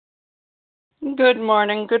Good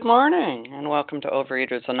morning, and welcome to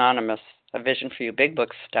Overeaters Anonymous, a Vision for You Big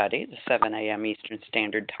Book study, the 7 a.m. Eastern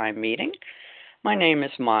Standard Time meeting. My name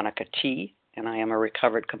is Monica T., and I am a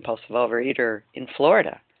recovered compulsive overeater in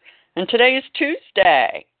Florida. And today is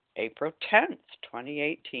Tuesday, April 10th,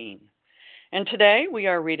 2018. And today we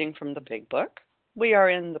are reading from the Big Book. We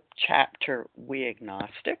are in the chapter We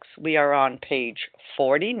Agnostics. We are on page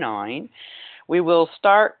 49. We will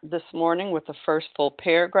start this morning with the first full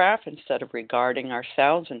paragraph instead of regarding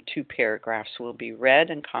ourselves, and 2 paragraphs will be read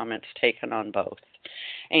and comments taken on both.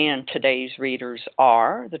 And today's readers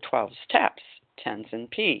are the 12 Steps, Tenzin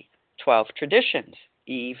P., 12 Traditions,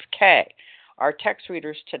 Eve K. Our text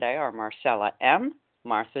readers today are Marcella M.,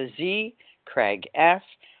 Martha Z., Craig F.,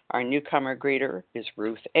 our newcomer greeter is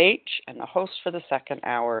Ruth H., and the host for the second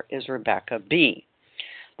hour is Rebecca B.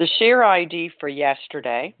 The share ID for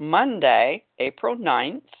yesterday, Monday, April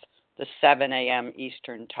 9th, the 7 a.m.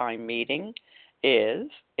 Eastern Time meeting, is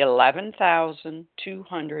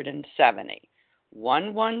 11,270,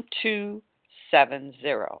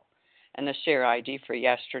 11270. And the share ID for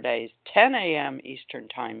yesterday's 10 a.m. Eastern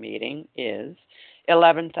Time meeting is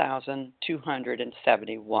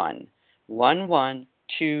 11,271,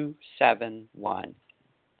 11271.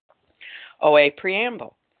 OA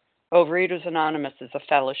Preamble. Overeaters Anonymous is a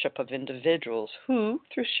fellowship of individuals who,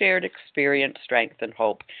 through shared experience, strength, and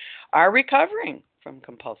hope, are recovering from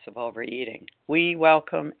compulsive overeating. We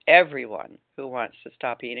welcome everyone who wants to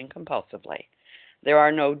stop eating compulsively. There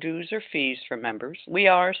are no dues or fees for members. We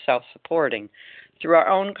are self-supporting through our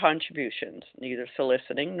own contributions, neither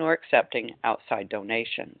soliciting nor accepting outside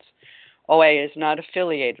donations. OA is not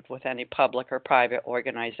affiliated with any public or private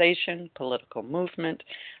organization, political movement,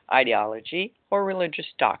 ideology, or religious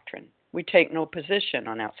doctrine. We take no position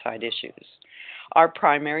on outside issues. Our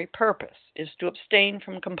primary purpose is to abstain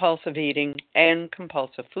from compulsive eating and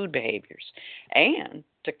compulsive food behaviors, and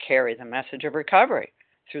to carry the message of recovery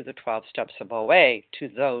through the 12 steps of OA to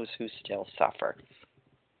those who still suffer.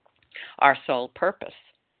 Our sole purpose.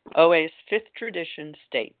 OA's 5th tradition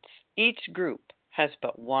states, each group has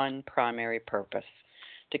but one primary purpose,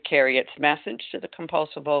 to carry its message to the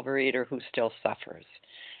compulsive overeater who still suffers.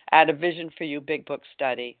 At a Vision for You Big Book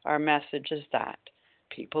study, our message is that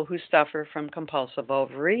people who suffer from compulsive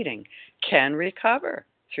overeating can recover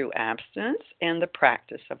through abstinence and the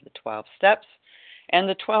practice of the 12 steps and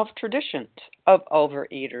the 12 traditions of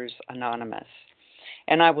Overeaters Anonymous.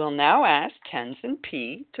 And I will now ask Tenzin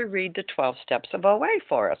P. to read the 12 steps of OA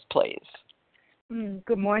for us, please.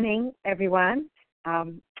 Good morning, everyone.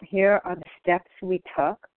 Here are the steps we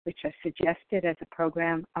took, which are suggested as a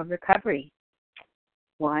program of recovery.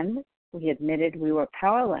 1, we admitted we were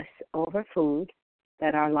powerless over food,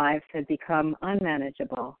 that our lives had become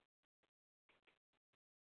unmanageable.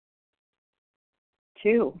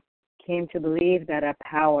 2, came to believe that a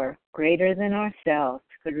power greater than ourselves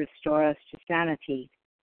could restore us to sanity.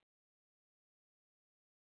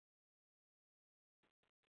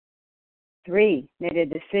 3, made a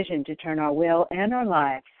decision to turn our will and our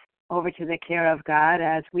lives over to the care of God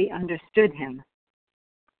as we understood Him.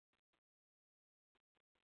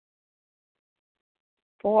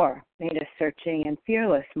 4, made a searching and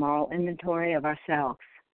fearless moral inventory of ourselves.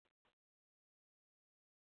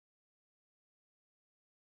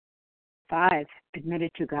 5, admitted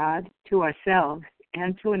to God, to ourselves,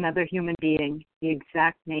 and to another human being the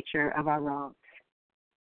exact nature of our wrongs.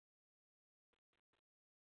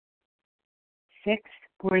 6,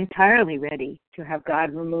 we're entirely ready to have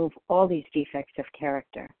God remove all these defects of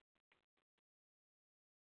character.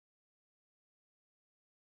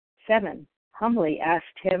 7, humbly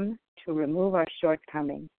asked Him to remove our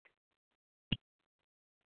shortcomings.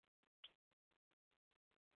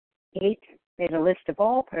 8, made a list of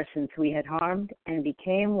all persons we had harmed and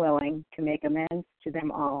became willing to make amends to them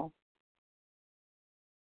all.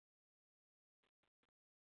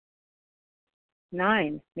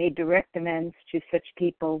 9, made direct amends to such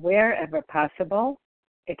people wherever possible,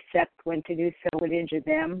 except when to do so would injure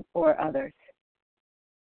them or others.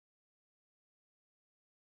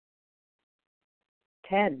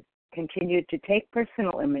 10, continued to take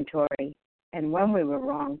personal inventory, and when we were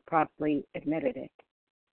wrong, promptly admitted it.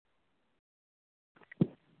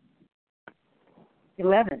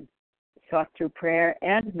 11, sought through prayer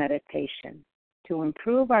and meditation to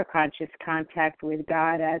improve our conscious contact with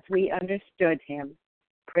God as we understood Him,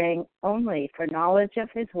 praying only for knowledge of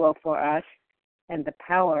His will for us and the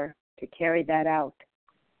power to carry that out.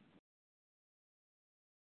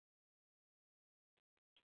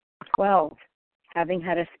 12, having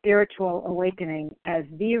had a spiritual awakening as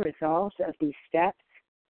the result of these steps,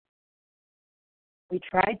 We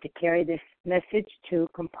tried to carry this message to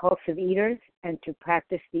compulsive eaters and to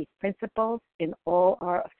practice these principles in all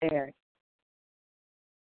our affairs.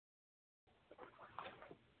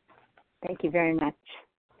 Thank you very much.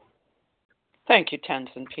 Thank you,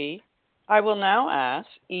 Tenzin P. I will now ask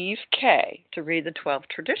Eve K. to read the 12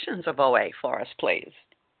 traditions of OA for us, please.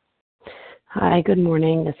 Hi, good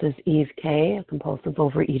morning. This is Eve K., a compulsive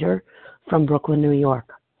overeater from Brooklyn, New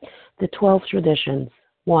York. The 12 traditions.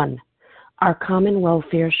 1. Our common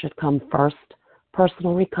welfare should come first.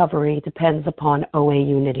 Personal recovery depends upon OA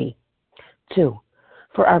unity. 2.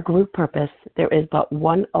 For our group purpose, there is but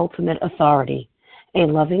one ultimate authority, a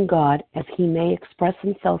loving God, as he may express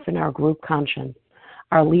himself in our group conscience.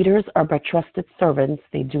 Our leaders are but trusted servants,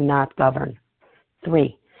 they do not govern.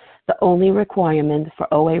 3. The only requirement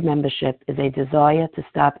for OA membership is a desire to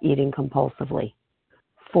stop eating compulsively.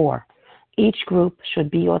 4. Each group should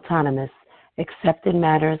be autonomous, except in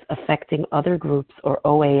matters affecting other groups or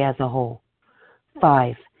OA as a whole.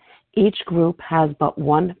 5. Each group has but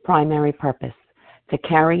one primary purpose, to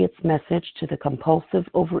carry its message to the compulsive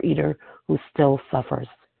overeater who still suffers.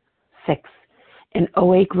 6. An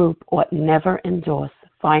OA group ought never endorse,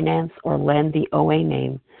 finance, or lend the OA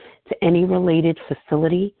name to any related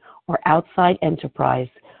facility or outside enterprise,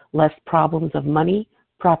 lest problems of money,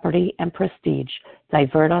 property, and prestige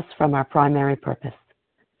divert us from our primary purpose.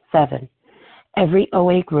 7. Every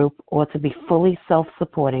OA group ought to be fully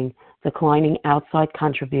self-supporting, declining outside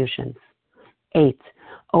contributions. 8.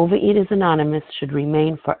 Overeaters Anonymous should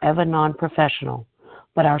remain forever non-professional,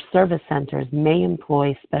 but our service centers may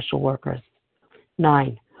employ special workers.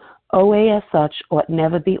 9. OA as such ought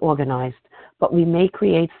never be organized, but we may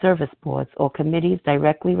create service boards or committees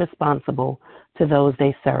directly responsible to those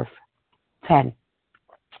they serve. 10.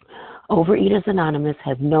 Overeaters Anonymous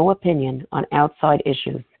has no opinion on outside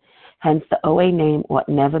issues. Hence, the OA name ought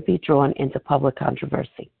never be drawn into public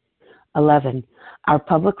controversy. 11. Our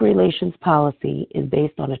public relations policy is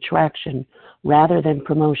based on attraction rather than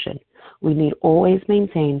promotion. We need always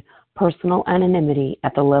maintain personal anonymity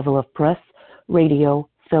at the level of press, radio,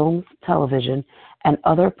 films, television, and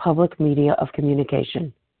other public media of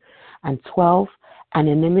communication. And 12.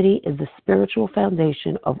 Anonymity is the spiritual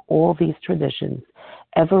foundation of all these traditions,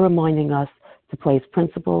 ever reminding us to place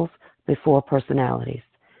principles before personalities.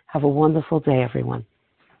 Have a wonderful day, everyone.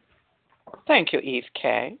 Thank you, Eve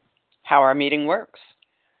K. How our meeting works.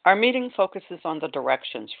 Our meeting focuses on the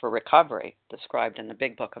directions for recovery described in the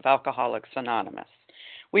Big Book of Alcoholics Anonymous.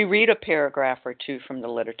 We read a paragraph or two from the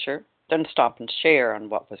literature, then stop and share on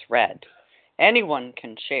what was read. Anyone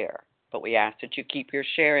can share, but we ask that you keep your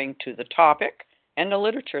sharing to the topic and the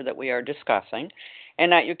literature that we are discussing,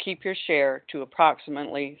 and that you keep your share to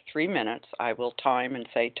approximately 3 minutes. I will time and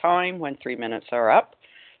say time when 3 minutes are up.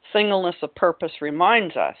 Singleness of purpose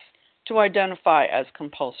reminds us to identify as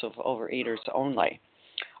compulsive overeaters only.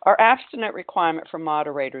 Our abstinent requirement for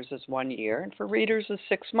moderators is 1 year, and for readers is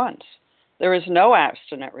 6 months. There is no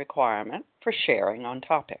abstinent requirement for sharing on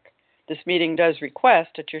topic. This meeting does request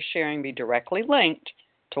that your sharing be directly linked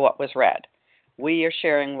to what was read. We are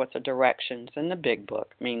sharing what the directions in the Big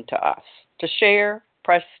Book mean to us. To share,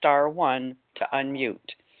 press *1 to unmute.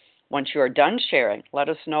 Once you are done sharing, let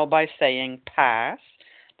us know by saying pass,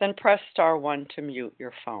 then press *1 to mute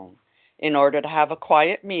your phone. In order to have a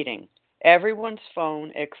quiet meeting, everyone's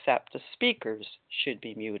phone except the speaker's should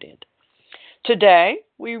be muted. Today,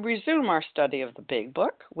 we resume our study of the Big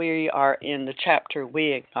Book. We are in the chapter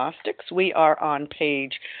We Agnostics. We are on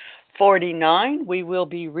page 49. We will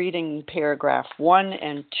be reading paragraph 1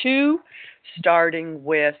 and 2, starting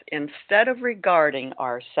with instead of regarding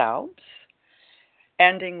ourselves,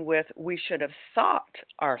 ending with we should have sought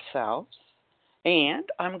ourselves. And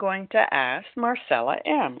I'm going to ask Marcella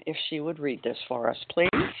M. if she would read this for us, please.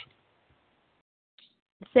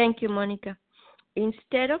 Thank you, Monica.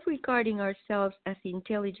 Instead of regarding ourselves as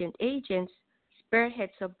intelligent agents,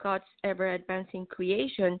 spearheads of God's ever-advancing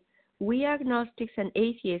creation, we agnostics and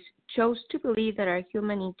atheists chose to believe that our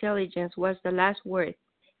human intelligence was the last word,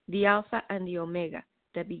 the Alpha and the Omega,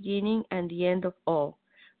 the beginning and the end of all.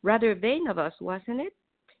 Rather vain of us, wasn't it?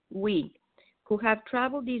 We, who have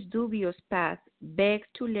traveled this dubious path, beg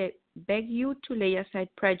you to lay aside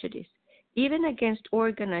prejudice, even against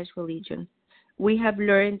organized religion. We have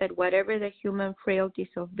learned that whatever the human frailties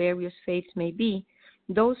of various faiths may be,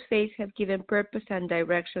 those faiths have given purpose and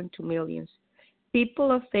direction to millions.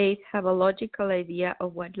 People of faith have a logical idea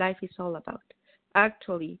of what life is all about.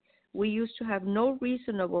 Actually, we used to have no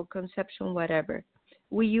reasonable conception whatever.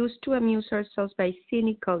 We used to amuse ourselves by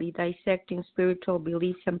cynically dissecting spiritual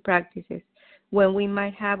beliefs and practices, when we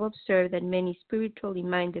might have observed that many spiritually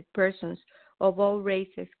minded persons of all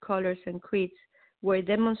races, colors, and creeds were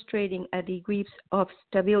demonstrating a degree of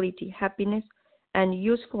stability, happiness, and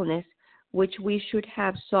usefulness which we should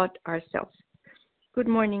have sought ourselves. Good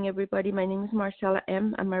morning, everybody. My name is Marcella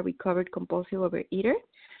M. I'm a recovered compulsive overeater.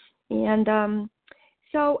 And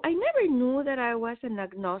so I never knew that I was an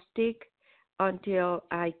agnostic until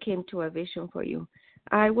I came to A Vision for You.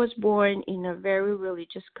 I was born in a very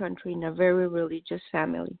religious country, in a very religious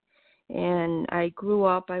family. And I grew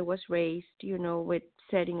up, I was raised, with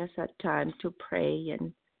setting aside time to pray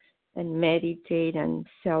and meditate and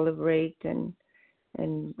celebrate and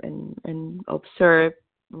observe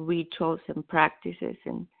rituals and practices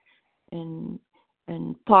and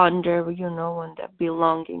ponder, on the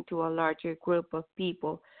belonging to a larger group of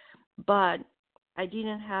people. But I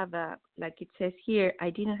didn't have like it says here, I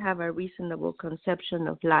didn't have a reasonable conception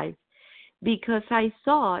of life because I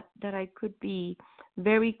thought that I could be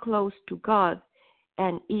very close to God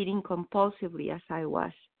and eating compulsively as I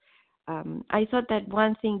was. I thought that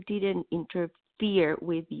one thing didn't interfere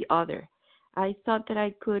with the other. I thought that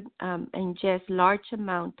I could ingest large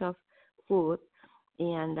amount of food,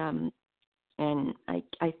 and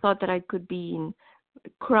I thought that I could be in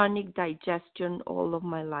chronic digestion all of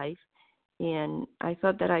my life, and I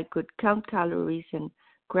thought that I could count calories and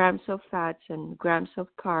grams of fats and grams of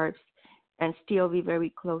carbs and still be very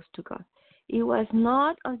close to God. It was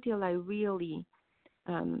not until I really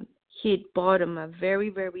hit bottom, a very,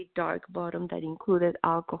 very dark bottom that included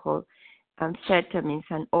alcohol, amphetamines,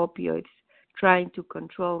 and opioids, trying to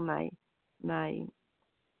control my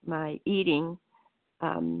eating,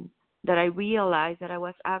 that I realized that I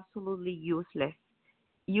was absolutely useless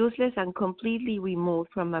and completely removed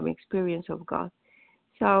from my experience of God.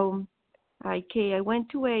 So I went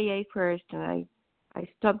to AA first, and I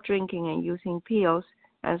stopped drinking and using pills,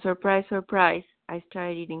 and surprise, surprise, I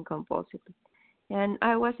started eating compulsively. And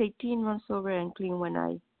I was 18 months sober and clean when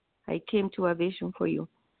I came to A Vision for You.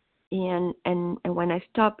 And when I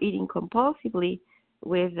stopped eating compulsively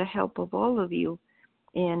with the help of all of you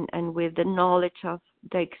and with the knowledge of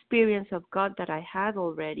the experience of God that I had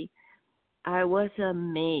already, I was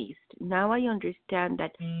amazed. Now I understand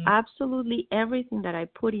that absolutely everything that I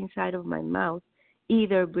put inside of my mouth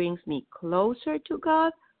either brings me closer to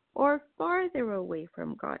God or farther away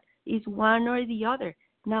from God. It's one or the other.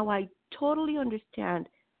 Now I totally understand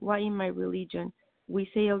why in my religion we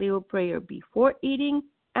say a little prayer before eating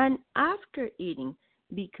and after eating,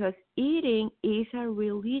 because eating is a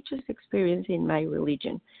religious experience in my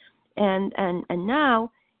religion. And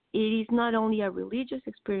now it is not only a religious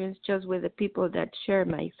experience just with the people that share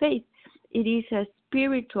my faith. It is a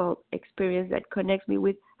spiritual experience that connects me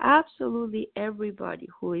with absolutely everybody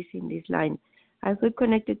who is in this line. I feel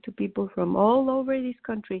connected to people from all over this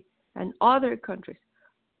country and other countries.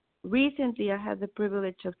 Recently, I had the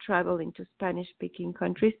privilege of traveling to Spanish-speaking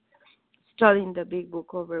countries, studying the Big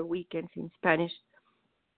Book over weekends in Spanish.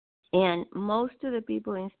 And most of the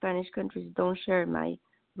people in Spanish countries don't share my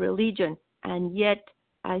religion, and yet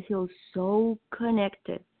I feel so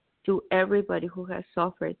connected to everybody who has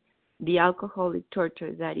suffered the alcoholic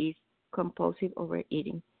torture that is compulsive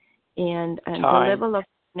overeating. And the level of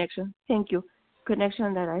connection,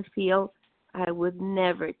 connection that I feel I would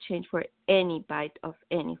never change for any bite of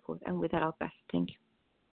any food. And with that, I'll pass. Thank you.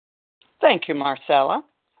 Thank you, Marcella.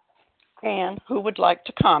 And who would like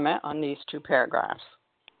to comment on these two paragraphs?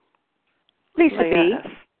 Lisa B.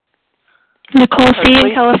 Nicole C.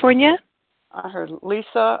 in California. I heard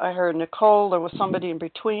Lisa. I heard Nicole. There was somebody in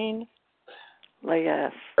between. Leah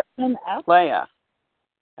S. And F. Leah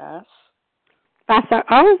S. Vasa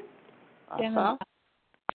O. Vasa.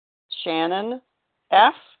 Shannon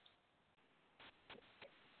F.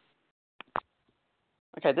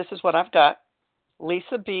 Okay, this is what I've got.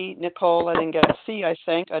 Lisa B, Nicole, I didn't get a C, I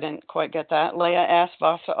think. I didn't quite get that. Leah S,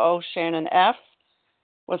 Vasa O, Shannon F.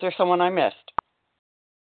 Was there someone I missed?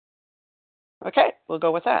 Okay, we'll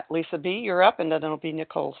go with that. Lisa B, you're up, and then it'll be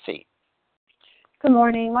Nicole C. Good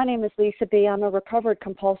morning. My name is Lisa B. I'm a recovered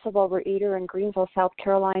compulsive overeater in Greenville, South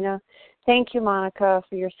Carolina. Thank you, Monica,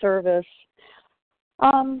 for your service.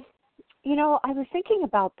 I was thinking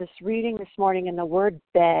about this reading this morning and the word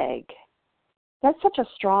beg. That's such a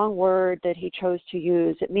strong word that he chose to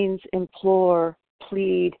use. It means implore,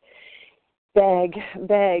 plead, beg.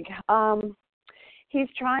 He's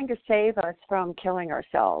trying to save us from killing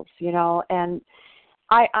ourselves, and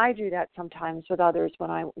I do that sometimes with others when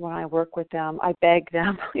I work with them. I beg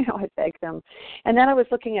them, I beg them. And then I was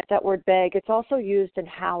looking at that word beg. It's also used in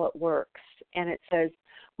how it works, and it says,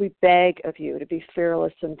 we beg of you to be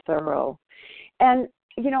fearless and thorough. And,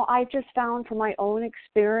 I just found from my own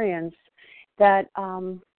experience that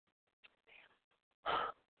I'm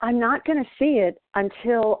not going to see it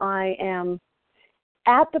until I am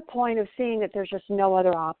at the point of seeing that there's just no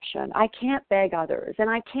other option. I can't beg others, and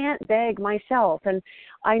I can't beg myself. And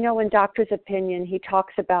I know in Doctor's Opinion, he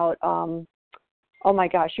talks about, oh my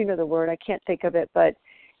gosh, you know the word, I can't think of it, but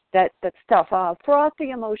that stuff, frothy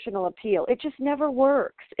emotional appeal. It just never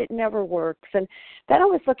works. It never works. And then I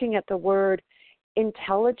was looking at the word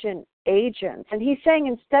intelligent agents, and he's saying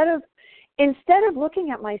instead of looking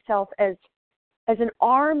at myself as an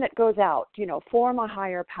arm that goes out, for my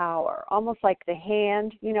higher power, almost like the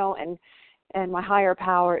hand, and my higher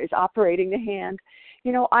power is operating the hand.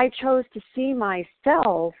 I chose to see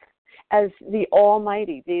myself as the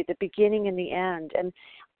Almighty, the beginning and the end. And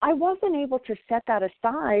I wasn't able to set that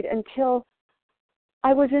aside until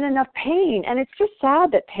I was in enough pain. And it's just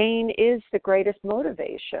sad that pain is the greatest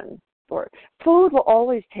motivation for it. Food will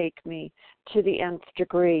always take me to the nth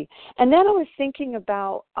degree. And then I was thinking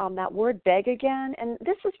about that word beg again, and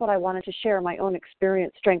this is what I wanted to share, my own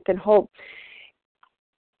experience, strength, and hope.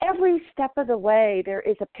 Every step of the way, there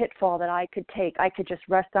is a pitfall that I could take. I could just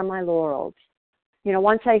rest on my laurels.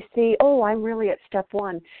 Once I see, I'm really at step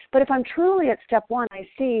one. But if I'm truly at step one, I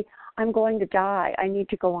see I'm going to die. I need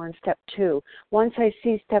to go on step two. Once I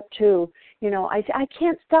see step two, I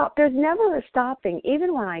can't stop. There's never a stopping.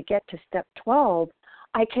 Even when I get to step 12,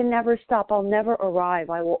 I can never stop. I'll never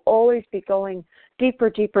arrive. I will always be going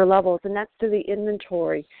deeper levels, and that's through the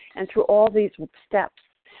inventory and through all these steps.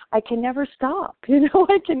 I can never stop.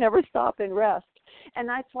 I can never stop and rest. And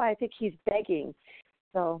that's why I think he's begging.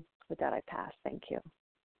 So with that, I pass. Thank you.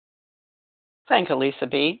 Thank you, Lisa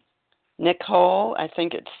B. Nicole, I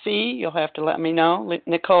think it's C. You'll have to let me know.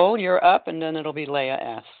 Nicole, you're up, and then it'll be Leah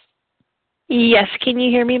S. Yes, can you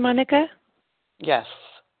hear me, Monica? Yes.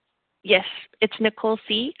 Yes, it's Nicole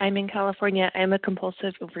C. I'm in California. I'm a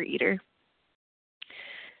compulsive overeater.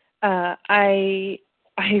 I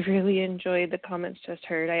really enjoyed the comments just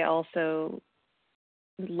heard. I also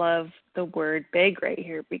love the word beg right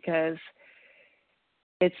here because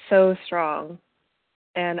it's so strong.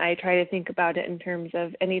 And I try to think about it in terms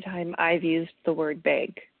of any time I've used the word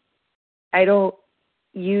beg. I don't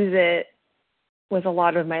use it with a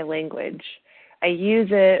lot of my language. I use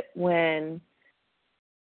it when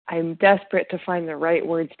I'm desperate to find the right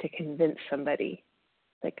words to convince somebody.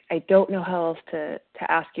 Like, I don't know how else to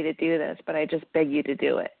ask you to do this, but I just beg you to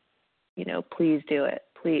do it. Please do it,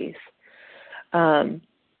 please. And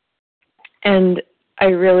I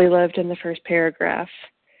really loved in the first paragraph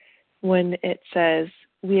when it says,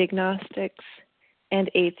 we agnostics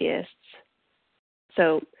and atheists.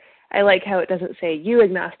 So I like how it doesn't say you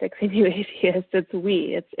agnostics and you atheists. It's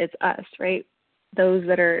we, it's us, right? Those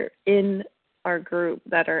that are in our group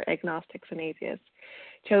that are agnostics and atheists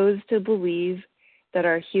chose to believe that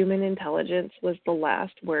our human intelligence was the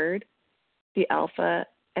last word, the alpha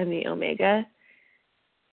and the omega.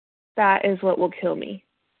 That is what will kill me.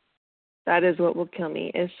 That is what will kill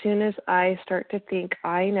me. As soon as I start to think,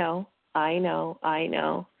 I know, I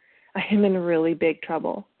am in really big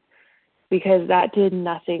trouble, because that did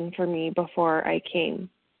nothing for me before I came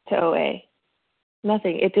to OA.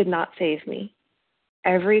 Nothing. It did not save me.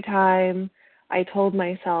 Every time I told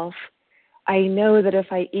myself, I know that if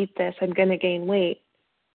I eat this, I'm going to gain weight,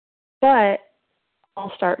 but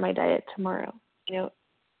I'll start my diet tomorrow.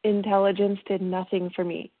 Intelligence did nothing for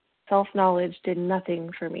me. Self-knowledge did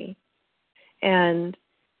nothing for me. And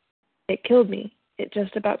it killed me. It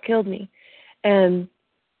just about killed me. And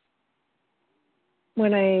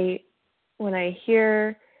when I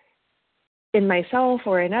hear in myself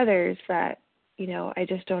or in others that, I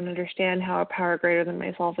just don't understand how a power greater than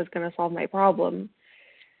myself is going to solve my problem,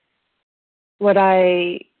 what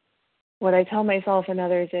I tell myself and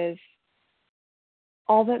others is,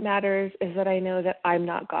 all that matters is that I know that I'm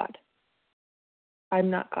not God.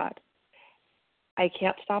 I'm not God. I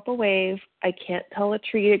can't stop a wave. I can't tell a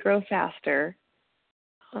tree to grow faster.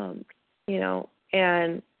 And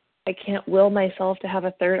I can't will myself to have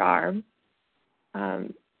a third arm.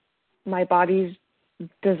 My body's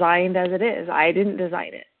designed as it is. I didn't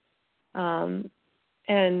design it.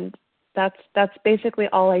 And that's basically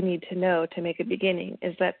all I need to know to make a beginning,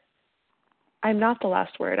 is that I'm not the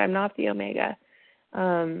last word. I'm not the omega.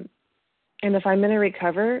 And if I'm going to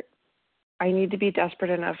recover, I need to be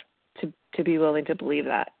desperate enough to be willing to believe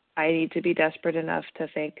that. I need to be desperate enough to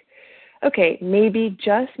think, okay, maybe,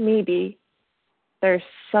 just maybe, there's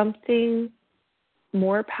something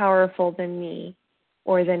more powerful than me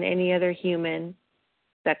or than any other human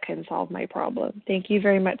that can solve my problem. Thank you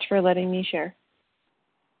very much for letting me share.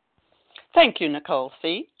 Thank you, Nicole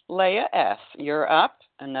C. Leah S., you're up,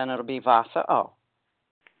 and then it'll be Vasa O.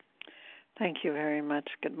 Thank you very much.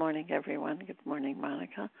 Good morning, everyone. Good morning,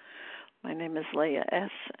 Monica. My name is Leah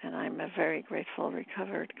S., and I'm a very grateful,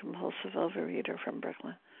 recovered, compulsive overeater from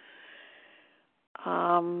Brooklyn.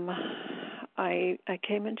 I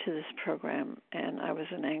came into this program, and I was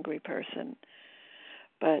an angry person,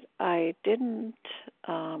 but I didn't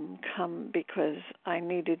come because I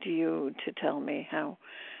needed you to tell me how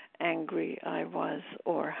angry I was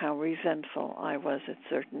or how resentful I was at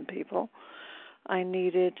certain people. I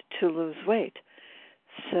needed to lose weight.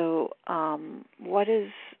 So what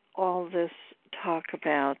is all this talk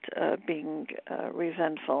about being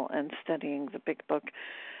resentful and studying the big book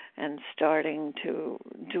and starting to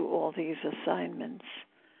do all these assignments?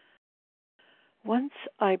 Once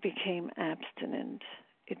I became abstinent,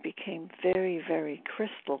 it became very, very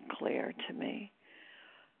crystal clear to me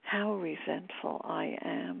how resentful I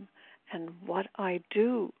am and what I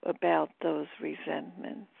do about those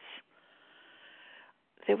resentments.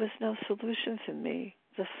 There was no solution for me.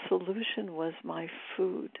 The solution was my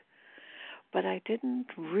food. But I didn't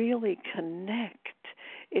really connect.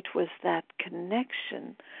 It was that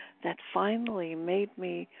connection that finally made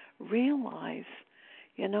me realize,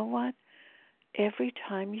 you know what? Every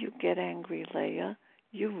time you get angry, Leah,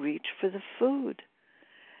 you reach for the food.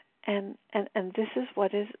 And this is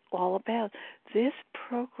what it's all about. This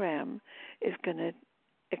program is going to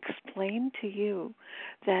explain to you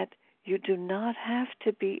that you do not have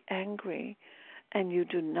to be angry and you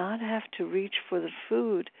do not have to reach for the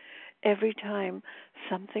food every time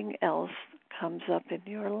something else comes up in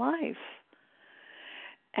your life.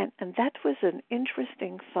 And that was an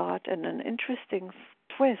interesting thought and an interesting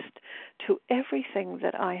twist to everything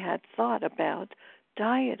that I had thought about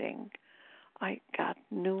dieting. I got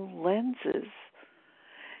new lenses.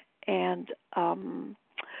 And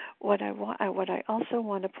what I also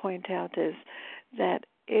want to point out is that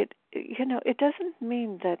it doesn't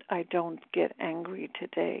mean that I don't get angry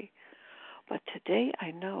today. But today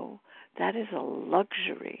I know that is a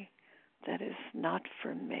luxury that is not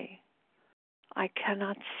for me. I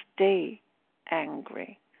cannot stay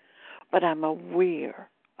angry, but I'm aware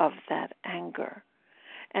of that anger.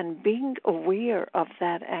 And being aware of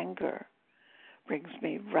that anger brings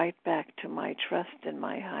me right back to my trust in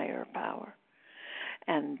my higher power.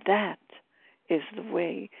 And that is the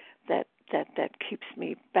way that keeps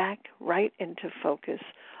me back right into focus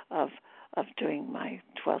of doing my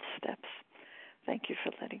 12 steps. Thank you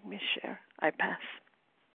for letting me share. I pass.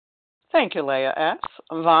 Thank you, Leah S.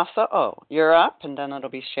 Vasa O., you're up, and then it'll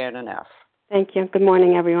be Shannon F. Thank you. Good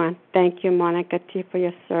morning, everyone. Thank you, Monica T., for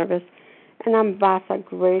your service. And I'm Vasa,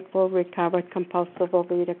 grateful, recovered, compulsive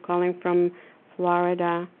overeater, calling from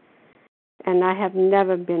Florida. And I have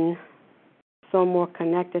never been so more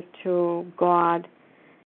connected to God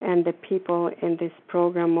and the people in this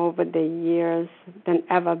program over the years than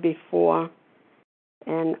ever before.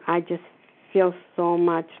 And I just feel so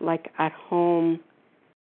much like at home.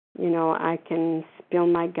 You know, I can spill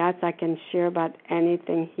my guts. I can share about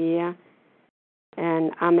anything here.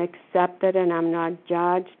 And I'm accepted and I'm not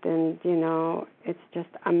judged. And, you know, it's just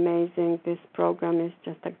amazing. This program is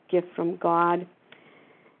just a gift from God.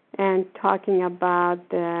 And talking about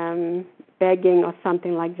begging or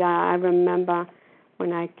something like that, I remember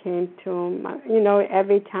when I came to,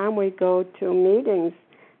 every time we go to meetings,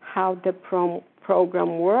 how the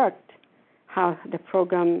program worked, how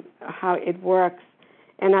it works.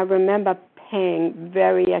 And I remember paying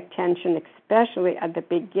very attention, especially at the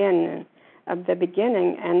beginning,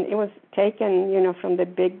 and it was taken, from the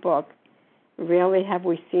big book. Rarely have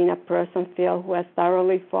we seen a person feel who has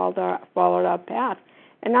thoroughly followed our path.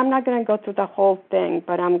 And I'm not going to go through the whole thing,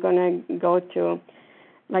 but I'm going to go to,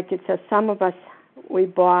 like it says, some of us, we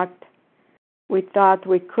balked. We thought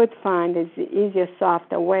we could find the easier,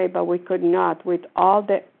 softer way, but we could not. With all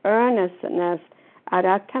the earnestness at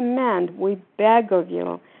our command, we beg of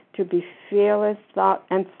you to be fearless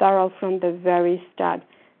and thorough from the very start.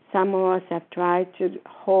 Some of us have tried to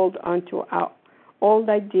hold on to our old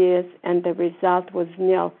ideas, and the result was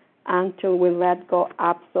nil until we let go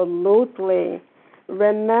absolutely.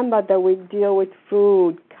 Remember that we deal with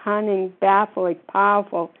food, cunning, baffling,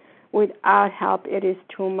 powerful. Without help, it is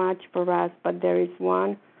too much for us, but there is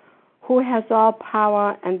one who has all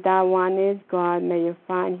power, and that one is God. May you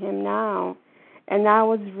find him now. And I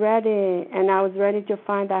was ready to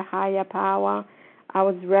find a higher power. I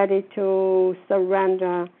was ready to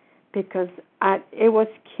surrender because it was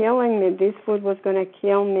killing me. This food was going to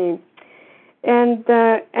kill me. And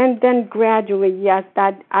then gradually, yes,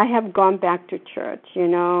 that I have gone back to church,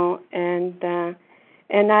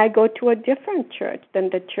 and I go to a different church than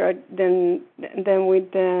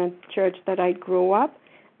with the church that I grew up.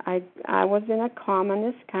 I was in a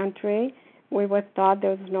communist country. We were taught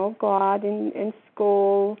there was no God in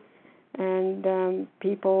school. and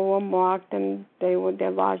people were mocked, and they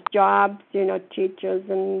lost jobs. Teachers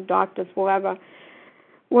and doctors, whoever,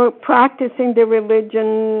 were practicing the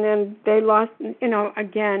religion, and they lost,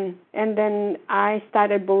 again. And then I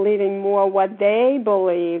started believing more what they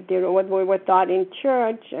believed, what we were taught in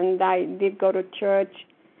church. And I did go to church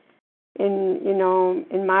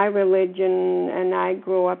in my religion, and I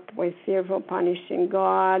grew up with fearful, punishing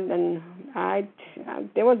God, and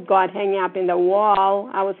there was God hanging up in the wall.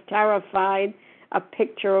 I was terrified, a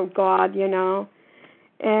picture of God,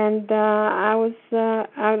 and I was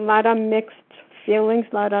a lot of mixed feelings,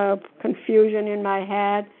 a lot of confusion in my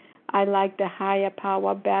head. I like the higher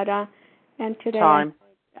power better, and today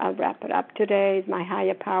I'll wrap it up. Today is my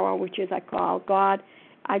higher power, which is I call God.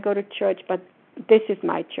 I go to church, but this is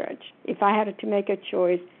my church. If I had to make a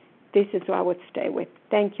choice, this is who I would stay with.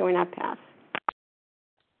 Thank you, and I pass.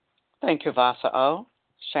 Thank you, Vasa O.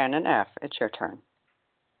 Shannon F., it's your turn.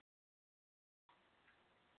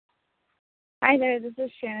 Hi there, this is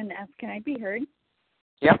Shannon F. Can I be heard?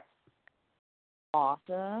 Yep.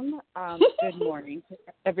 Awesome. Good morning to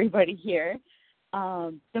everybody here.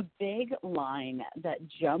 The big line that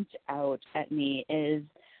jumped out at me is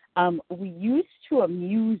we used to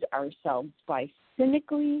amuse ourselves by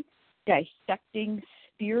cynically dissecting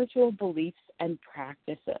spiritual beliefs and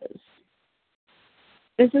practices.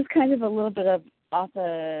 This is kind of a little bit of I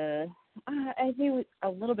think a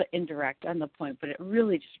little bit indirect on the point, but it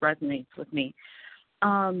really just resonates with me.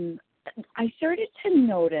 I started to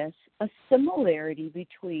notice a similarity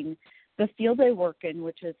between the field I work in,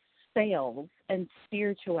 which is sales, and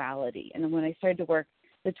spirituality. And when I started to work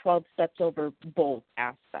the 12 steps over both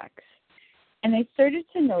aspects. And I started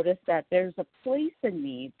to notice that there's a place in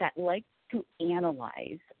me that likes to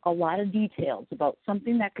analyze a lot of details about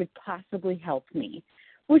something that could possibly help me,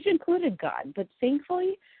 which included God. But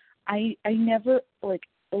thankfully, I never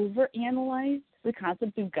overanalyzed the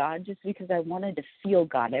concept of God just because I wanted to feel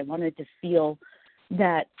God. I wanted to feel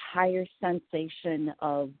that higher sensation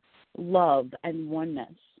of love and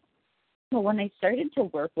oneness. So when I started to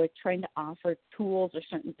work with trying to offer tools or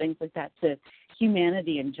certain things like that to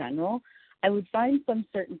humanity in general, I would find some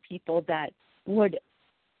certain people that would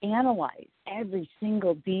analyze every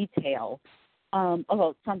single detail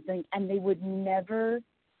about something, and they would never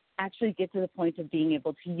actually get to the point of being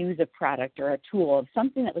able to use a product or a tool of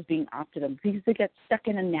something that was being offered to them because they get stuck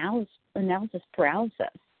in analysis paralysis.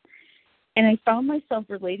 And I found myself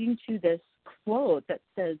relating to this quote that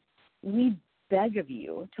says, "We beg of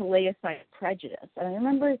you to lay aside prejudice." And I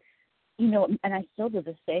remember, and I still to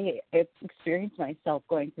this day, I've experienced myself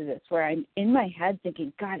going through this where I'm in my head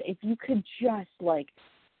thinking, God, if you could just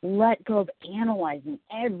let go of analyzing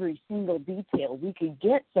every single detail, we could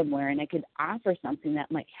get somewhere and I could offer something that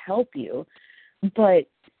might help you. But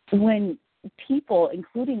when people,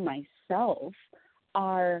 including myself,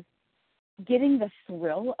 are getting the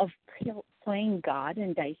thrill of playing God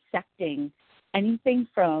and dissecting anything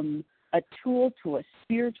from a tool to a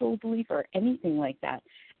spiritual belief or anything like that,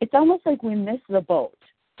 it's almost like we miss the boat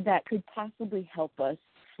that could possibly help us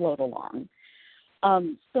float along.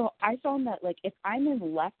 So I found that if I'm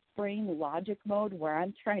in left brain logic mode where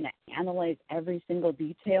I'm trying to analyze every single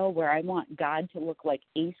detail, where I want God to look like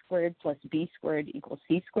A squared plus B squared equals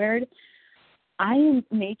C squared, I am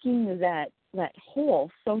making that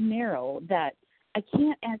hole so narrow that I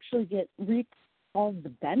can't actually reap all the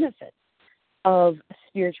benefits of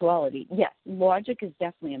spirituality. Yes, logic is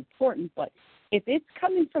definitely important, but if it's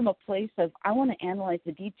coming from a place of I want to analyze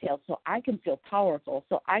the details so I can feel powerful,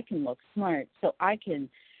 so I can look smart, so I can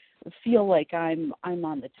feel like I'm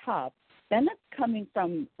on the top, then it's coming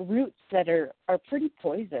from roots that are pretty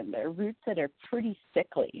poisoned. They're roots that are pretty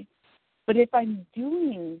sickly. But if I'm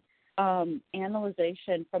doing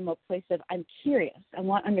analyzation from a place of I'm curious, I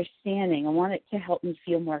want understanding, I want it to help me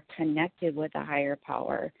feel more connected with a higher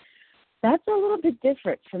power, that's a little bit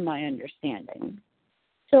different from my understanding.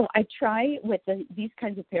 So I try with these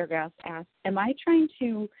kinds of paragraphs, ask, am I trying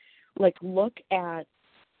to look at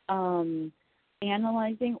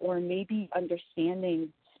analyzing or maybe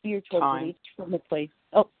understanding spiritual beliefs from a place?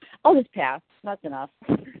 Oh, I'll just pass. That's enough.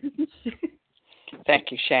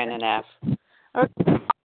 Thank you, Shannon F. Okay.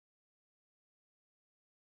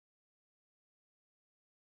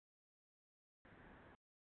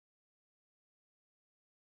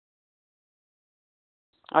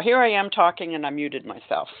 Here I am talking and I muted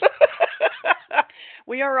myself.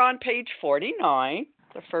 We are on page 49,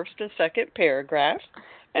 the first and second paragraph.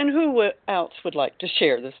 And who else would like to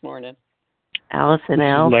share this morning? Allison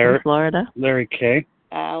L. from Florida. Larry K.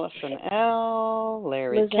 Allison L.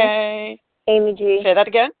 Larry Liz K. Amy G. Say that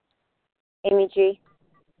again. Amy G.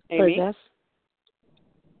 Amy. Liz F.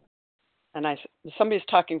 And somebody's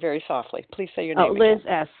talking very softly. Please say your name Liz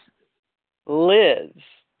again. S. Liz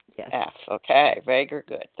Yes. F. Okay, very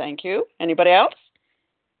good. Thank you. Anybody else?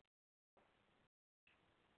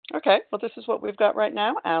 Okay, well, this is what we've got right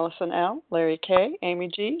now. Allison L., Larry K., Amy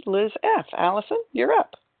G., Liz F. Allison, you're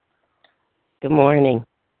up. Good morning.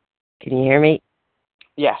 Can you hear me?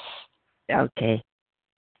 Yes. Okay.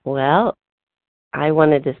 Well, I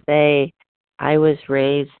wanted to say I was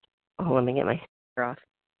raised, let me get my hair off.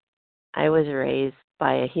 I was raised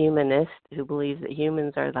by a humanist who believes that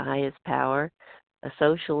humans are the highest power, a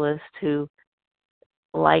socialist who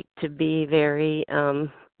liked to be very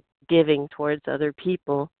giving towards other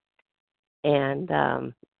people, and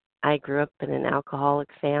I grew up in an alcoholic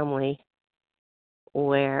family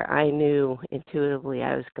where I knew intuitively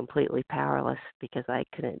I was completely powerless because I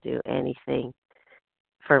couldn't do anything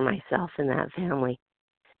for myself in that family.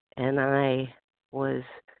 And I was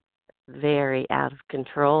very out of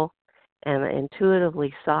control and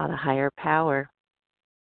intuitively sought a higher power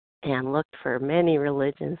and looked for many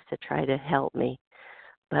religions to try to help me.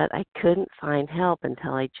 But I couldn't find help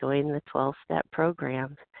until I joined the 12-step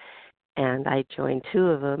programs. And I joined 2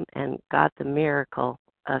 of them and got the miracle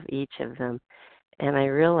of each of them. And I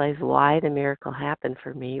realized why the miracle happened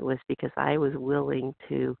for me was because I was willing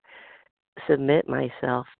to submit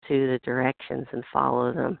myself to the directions and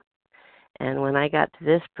follow them. And when I got to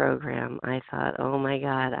this program, I thought, oh my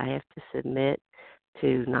God, I have to submit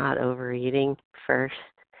to not overeating first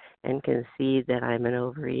and concede that I'm an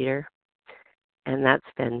overeater. And that's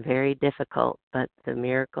been very difficult, but the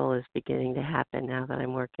miracle is beginning to happen now that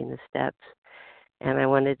I'm working the steps. And I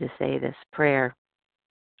wanted to say this prayer,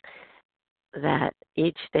 that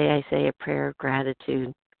each day I say a prayer of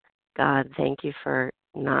gratitude. God, thank you for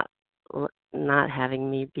not having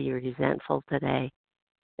me be resentful today.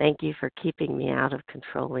 Thank you for keeping me out of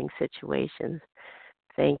controlling situations.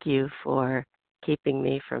 Thank you for keeping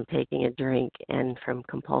me from taking a drink and from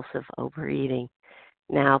compulsive overeating.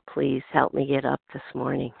 Now, please help me get up this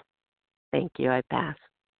morning. Thank you. I pass.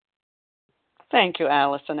 Thank you,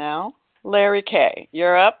 Allison L. Larry K.,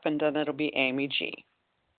 you're up, and then it'll be Amy G.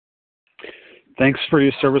 Thanks for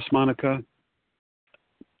your service, Monica.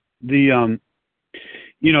 We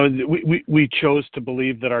chose to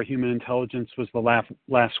believe that our human intelligence was the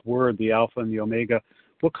last word, the alpha and the omega.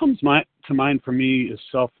 What comes to mind for me is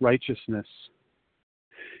self-righteousness.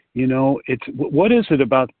 What is it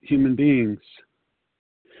about human beings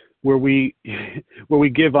where we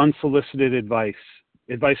give unsolicited advice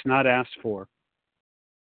not asked for,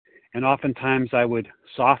 and oftentimes I would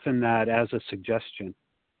soften that as a suggestion.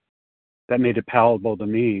 That made it palatable to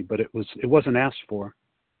me, but it wasn't asked for.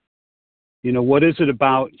 What is it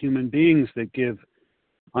about human beings that give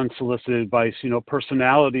unsolicited advice?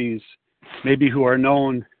 Personalities, maybe who are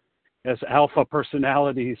known as alpha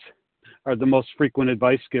personalities, are the most frequent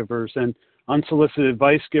advice givers, and unsolicited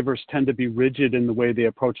advice givers tend to be rigid in the way they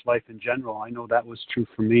approach life in general. I know that was true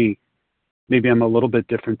for me. Maybe I'm a little bit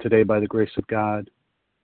different today by the grace of God.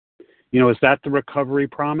 Is that the recovery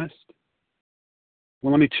promised?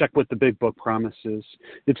 Well, let me check what the big book promises.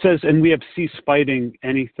 It says, and we have ceased fighting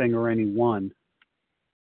anything or anyone.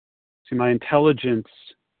 See, my intelligence,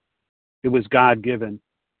 it was God-given,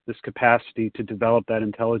 this capacity to develop that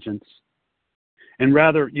intelligence. And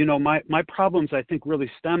rather, my problems, I think, really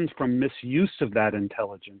stemmed from misuse of that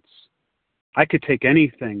intelligence. I could take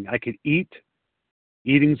anything. I could eat.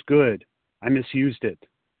 Eating's good. I misused it,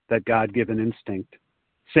 that God-given instinct.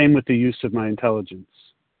 Same with the use of my intelligence.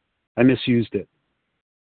 I misused it.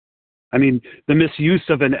 I mean, the misuse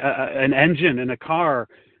of an engine in a car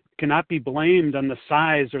cannot be blamed on the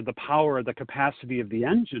size or the power or the capacity of the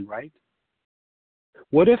engine, right?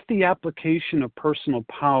 What if the application of personal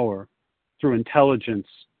power through intelligence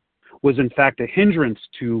was in fact a hindrance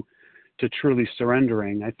to truly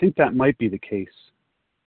surrendering? I think that might be the case.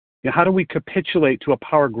 How do we capitulate to a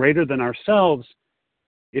power greater than ourselves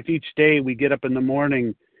if each day we get up in the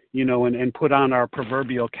morning, and put on our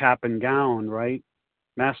proverbial cap and gown, right?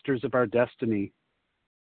 Masters of our destiny,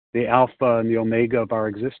 the alpha and the omega of our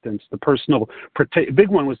existence. The big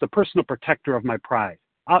one was the personal protector of my pride.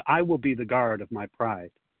 I will be the guard of my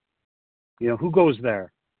pride. Who goes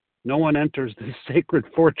there? No one enters this sacred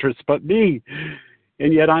fortress but me.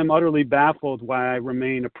 And yet I'm utterly baffled why I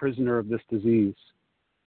remain a prisoner of this disease.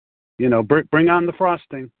 Bring on the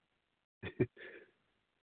frosting.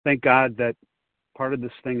 Thank God that part of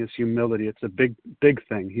this thing is humility. It's a big, big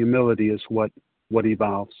thing. Humility is what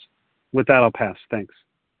evolves. With that, I'll pass. Thanks.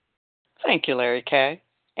 Thank you, Larry K.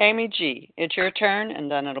 Amy G., it's your turn,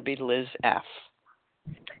 and then it'll be Liz F.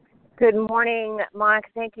 Good morning, Monica.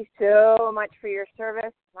 Thank you so much for your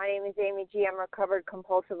service. My name is Amy G. I'm a recovered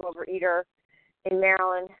compulsive overeater in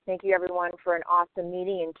Maryland. Thank you, everyone, for an awesome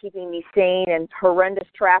meeting and keeping me sane in horrendous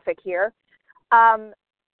traffic here. Rather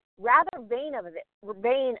vain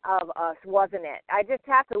of us, wasn't it? I just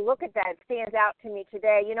have to look at that. It stands out to me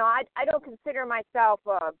today. You know, I don't consider myself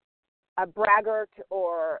a braggart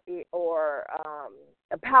or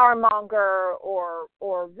a power monger or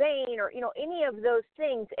vain or any of those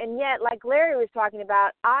things, and yet, like Larry was talking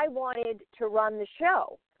about, I wanted to run the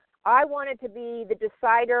show. I wanted to be the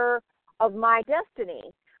decider of my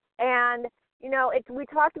destiny. And we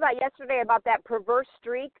talked about yesterday about that perverse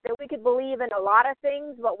streak that we could believe in a lot of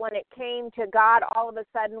things, but when it came to God, all of a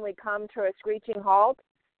sudden we come to a screeching halt.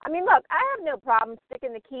 I mean, look, I have no problem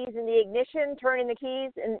sticking the keys in the ignition, turning the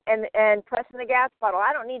keys, and pressing the gas pedal.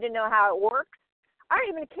 I don't need to know how it works. I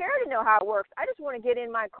don't even care to know how it works. I just want to get in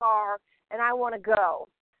my car and I want to go.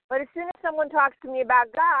 But as soon as someone talks to me about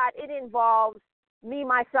God, it involves me,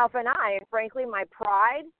 myself, and I, and frankly, my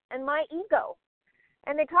pride and my ego.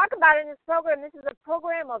 And they talk about it in this program. This is a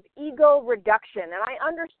program of ego reduction. And I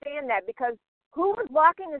understand that because who was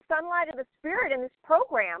blocking the sunlight of the Spirit in this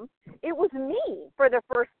program? It was me for the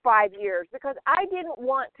first 5 years because I didn't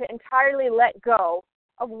want to entirely let go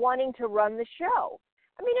of wanting to run the show.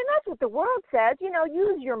 I mean, and that's what the world says,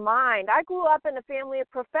 use your mind. I grew up in a family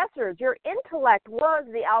of professors. Your intellect was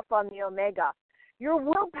the alpha and the omega. Your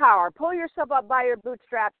willpower, pull yourself up by your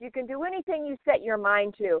bootstraps. You can do anything you set your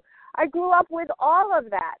mind to. I grew up with all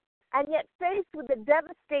of that, and yet faced with the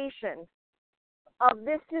devastation of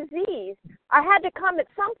this disease, I had to come at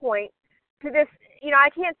some point to this, I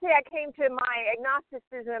can't say I came to my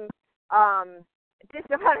agnosticism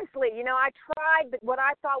dishonestly. I tried what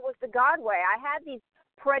I thought was the God way. I had these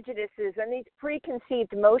prejudices and these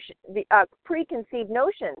preconceived notions.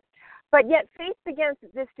 But yet faced against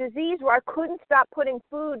this disease where I couldn't stop putting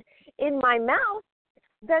food in my mouth,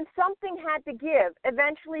 then something had to give.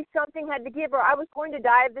 Eventually something had to give or I was going to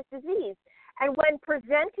die of this disease. And when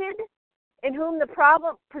presented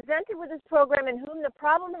with this program in whom the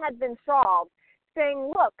problem had been solved,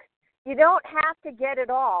 saying, look, you don't have to get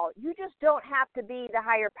it all. You just don't have to be the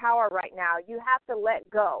higher power right now. You have to let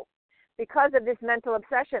go. Because of this mental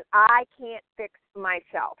obsession, I can't fix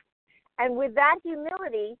myself. And with that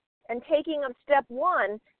humility and taking of step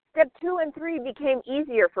 1, step 2 and 3 became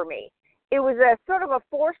easier for me. It was a sort of a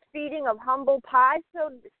forced feeding of humble pie,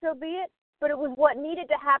 so be it, but it was what needed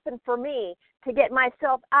to happen for me to get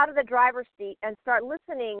myself out of the driver's seat and start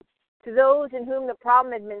listening to those in whom the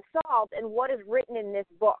problem had been solved and what is written in this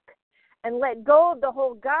book. And let go of the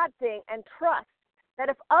whole God thing and trust that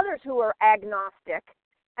if others who are agnostic,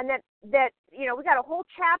 and that we got a whole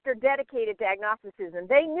chapter dedicated to agnosticism.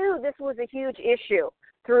 They knew this was a huge issue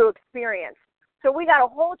through experience. So we got a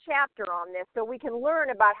whole chapter on this so we can learn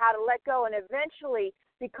about how to let go and eventually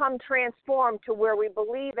become transformed to where we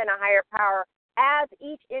believe in a higher power as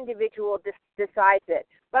each individual decides it.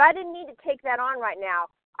 But I didn't need to take that on right now.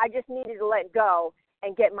 I just needed to let go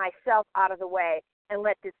and get myself out of the way and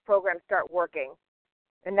let this program start working.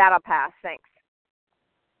 And that'll pass. Thanks.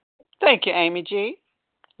 Thank you, Amy G.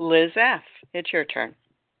 Liz F., it's your turn.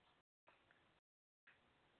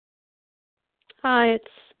 Hi, it's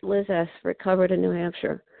Liz S., recovered in New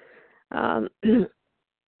Hampshire. I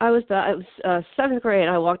was 7th grade.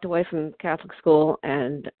 I walked away from Catholic school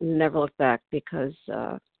and never looked back because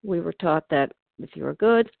we were taught that if you were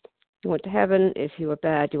good, you went to heaven. If you were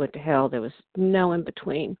bad, you went to hell. There was no in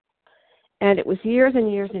between. And it was years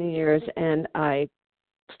and years and years, and I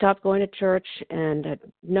stopped going to church and had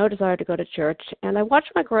no desire to go to church. And I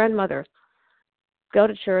watched my grandmother go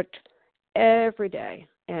to church every day,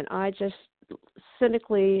 and I just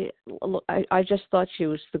cynically, I just thought she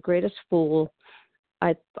was the greatest fool.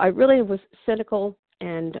 I really was cynical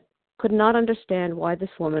and could not understand why this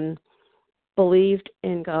woman believed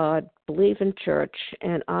in God, believed in church,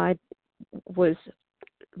 and I was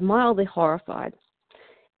mildly horrified.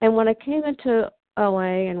 And when I came into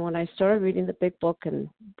OA and when I started reading the big book and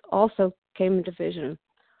also came into vision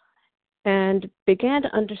and began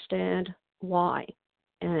to understand why.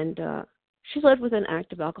 And she lived with an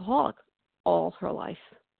active alcoholic all her life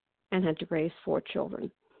and had to raise 4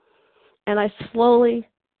 children. And I slowly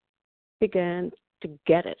began to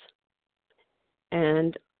get it.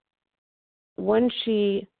 And when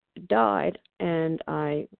she died and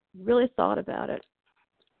I really thought about it,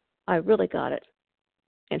 I really got it.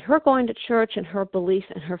 And her going to church and her belief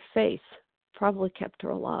and her faith probably kept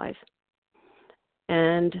her alive.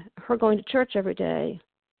 And her going to church every day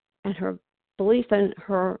and her belief in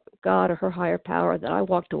her God or her higher power that I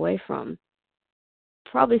walked away from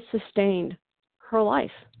probably sustained her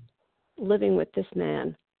life. living with this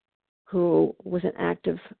man who was an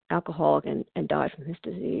active alcoholic and died from his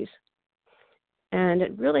disease. And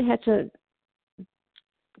it really had to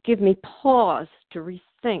give me pause to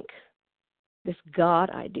rethink this God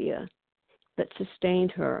idea that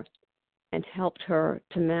sustained her and helped her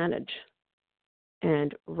to manage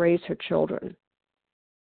and raise her children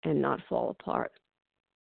and not fall apart.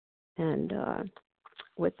 And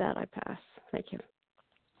with that, I pass. Thank you.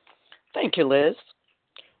 Thank you, Liz.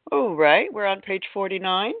 All right, we're on page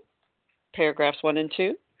 49, paragraphs 1 and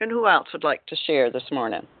 2. And who else would like to share this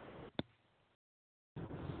morning?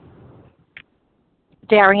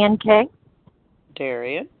 Darian K.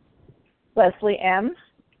 Darian. Leslie M.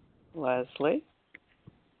 Leslie.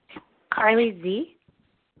 Carly Z.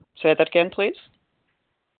 Say that again, please.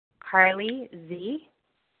 Carly Z.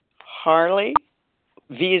 Harley.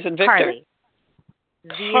 V is in Victor. Carly.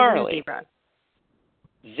 Z Carly. is in zebra.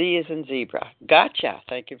 Z is in zebra. Gotcha.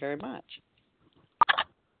 Thank you very much.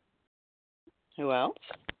 Who else?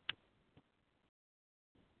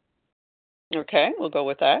 Okay, we'll go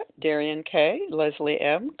with that. Darian K, Leslie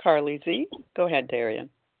M, Carly Z. Go ahead, Darian.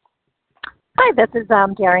 Hi, this is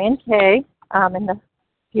Darian K. In the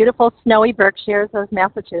beautiful snowy Berkshires of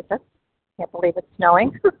Massachusetts. Can't believe it's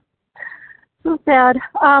snowing. So sad.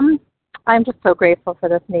 I'm just so grateful for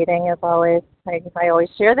this meeting, as always. I always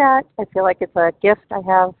share that. I feel like it's a gift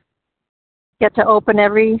I get to open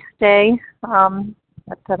every day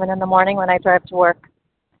at 7 in the morning when I drive to work.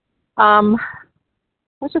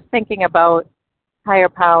 I was just thinking about higher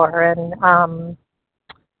power, and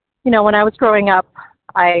when I was growing up,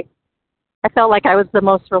 I felt like I was the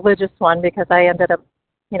most religious one because I ended up,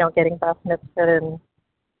 getting bar mitzvah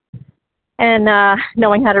and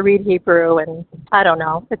knowing how to read Hebrew, and I don't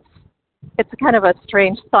know. It's kind of a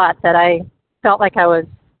strange thought that I felt like I was,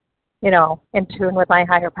 in tune with my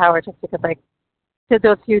higher power just because I did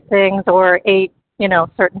those few things or ate,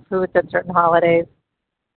 certain foods at certain holidays.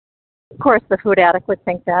 Of course, the food addict would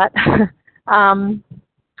think that.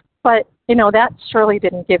 But, that surely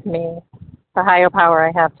didn't give me the higher power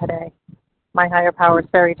I have today. My higher power is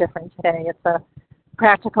very different today. It's a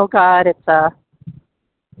practical God. It's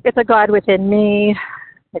a God within me.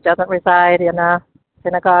 It doesn't reside in a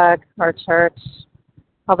synagogue or church,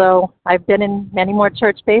 although I've been in many more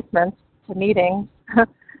church basements to meetings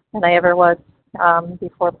than I ever was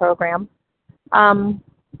before program. And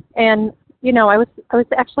I was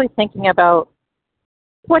actually thinking about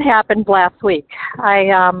what happened last week. I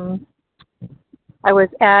was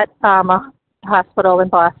at a hospital in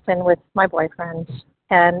Boston with my boyfriend,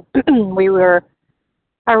 and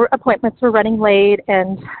our appointments were running late,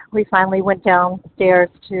 and we finally went downstairs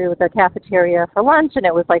to the cafeteria for lunch, and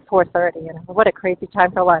it was like 4:30, and what a crazy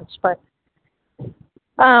time for lunch. But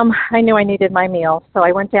I knew I needed my meal, so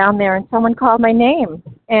I went down there, and someone called my name,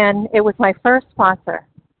 and it was my first sponsor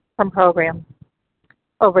from program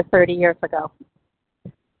over 30 years ago.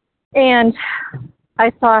 And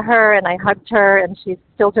I saw her, and I hugged her, and she's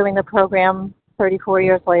still doing the program 34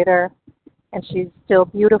 years later, and she's still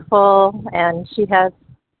beautiful, and she has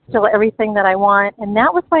still everything that I want, and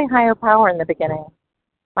that was my higher power in the beginning.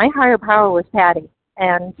 My higher power was Patty,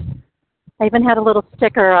 and I even had a little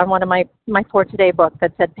sticker on one of my For Today book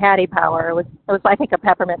that said Patty Power. It was I think a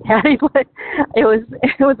peppermint patty, but it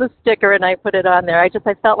was a sticker, and I put it on there. I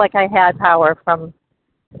felt like I had power from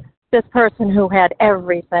this person who had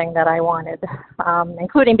everything that I wanted,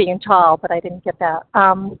 including being tall, but I didn't get that.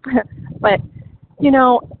 But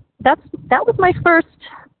that was my first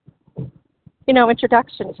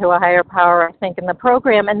introduction to a higher power, I think, in the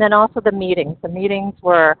program, and then also the meetings. The meetings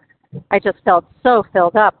I just felt so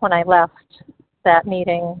filled up when I left that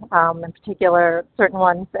meeting, in particular, certain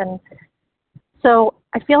ones. And so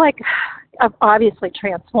I feel like I've obviously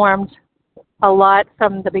transformed a lot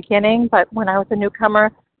from the beginning, but when I was a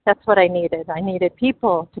newcomer, that's what I needed. I needed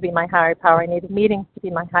people to be my higher power. I needed meetings to be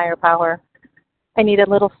my higher power. I needed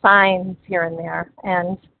little signs here and there.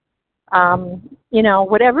 And,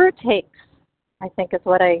 whatever it takes, I think is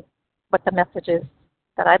what the message is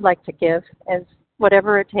that I'd like to give is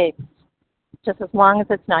whatever it takes, just as long as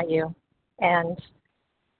it's not you. And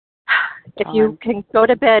if you can go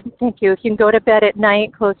to bed, thank you, if you can go to bed at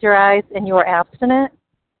night, close your eyes, and you are abstinent,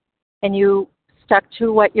 and you stuck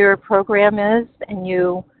to what your program is, and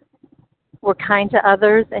you were kind to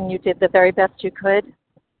others, and you did the very best you could,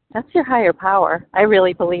 that's your higher power. I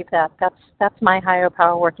really believe that. That's my higher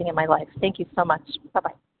power working in my life. Thank you so much.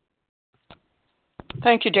 Bye-bye.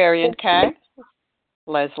 Thank you, Darian K.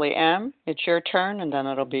 Leslie M., it's your turn, and then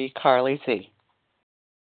it'll be Carly Z.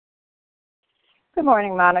 Good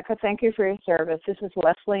morning, Monica. Thank you for your service. This is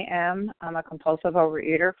Leslie M. I'm a compulsive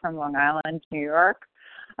overeater from Long Island, New York.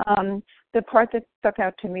 The part that stuck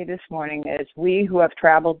out to me this morning is, we who have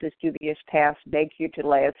traveled this dubious path beg you to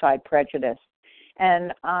lay aside prejudice.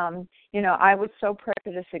 And, I was so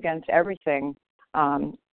prejudiced against everything.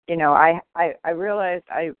 I realized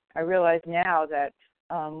now that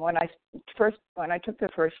when I took the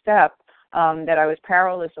first step, that I was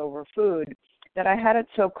powerless over food, that I had it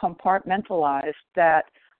so compartmentalized that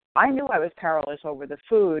I knew I was powerless over the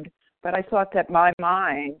food, but I thought that my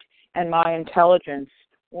mind and my intelligence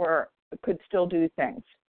could still do things,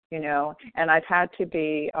 and I've had to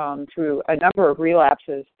be, through a number of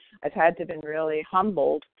relapses, I've had to been really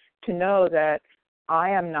humbled to know that I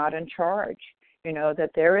am not in charge,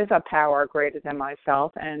 that there is a power greater than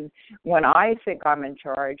myself, and when I think I'm in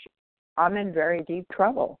charge, I'm in very deep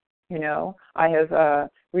trouble. I have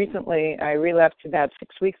recently, I relapsed about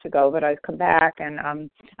 6 weeks ago, but I've come back, and I'm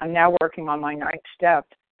now working on my 9th step,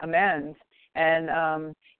 amends. And,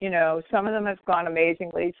 some of them have gone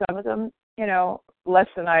amazingly, some of them, less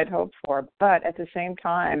than I had hoped for. But at the same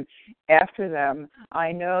time, after them,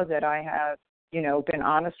 I know that I have, been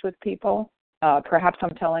honest with people. Perhaps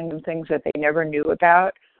I'm telling them things that they never knew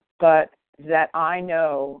about, but that I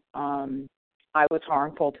know I was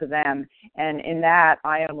harmful to them. And in that,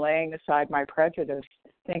 I am laying aside my prejudice,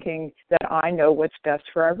 thinking that I know what's best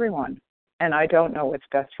for everyone. And I don't know what's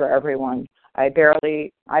best for everyone. I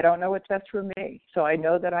don't know what's best for me. So I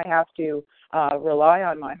know that I have to rely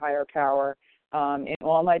on my higher power in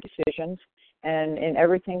all my decisions and in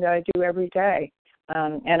everything that I do every day.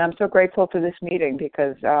 And I'm so grateful for this meeting,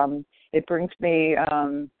 because it brings me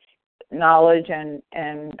knowledge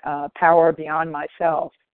and power beyond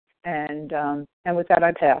myself. And with that,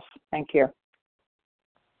 I pass. Thank you.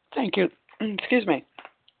 Thank you. Excuse me.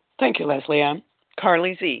 Thank you, Leslie Ann.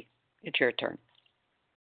 Carly Z., it's your turn.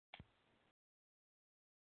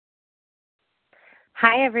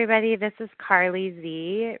 Hi, everybody. This is Carly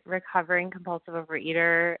Z., recovering compulsive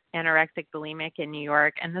overeater, anorexic bulimic in New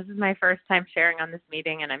York. And this is my first time sharing on this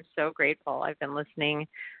meeting, and I'm so grateful. I've been listening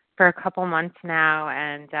for a couple months now,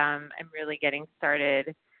 and I'm really getting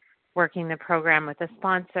started working the program with a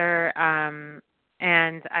sponsor.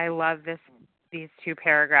 And I love these 2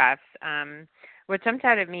 paragraphs. What jumped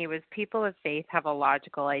out at me was, people of faith have a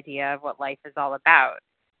logical idea of what life is all about.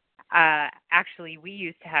 Actually, we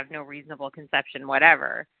used to have no reasonable conception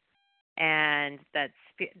whatever, and that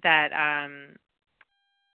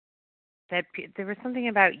there was something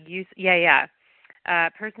about use.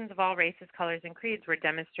 Persons of all races, colors, and creeds were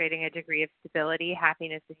demonstrating a degree of stability,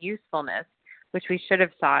 happiness, and usefulness, which we should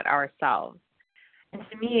have sought ourselves. And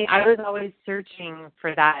to me, I was always searching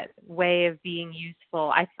for that way of being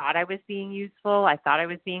useful. I thought I was being useful. I thought I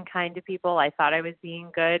was being kind to people. I thought I was being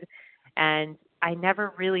good. And I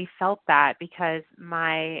never really felt that, because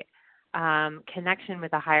my connection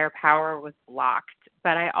with a higher power was blocked.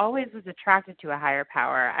 But I always was attracted to a higher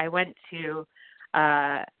power. I went to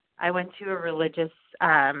a religious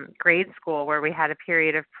grade school where we had a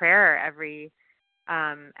period of prayer every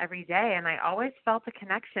day, and I always felt a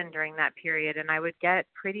connection during that period, and I would get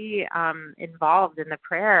pretty involved in the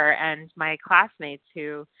prayer, and my classmates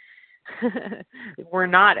who were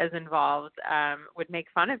not as involved would make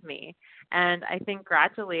fun of me. And I think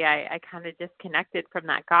gradually I kind of disconnected from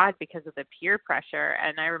that God because of the peer pressure.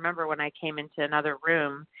 And I remember when I came into another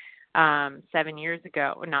room 7 years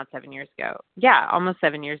ago, or not 7 years ago, almost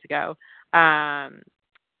 7 years ago, I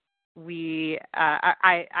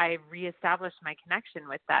reestablished my connection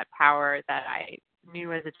with that power that I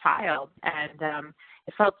knew as a child, and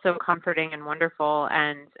it felt so comforting and wonderful,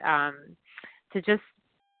 and to just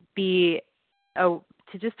be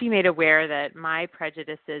made aware that my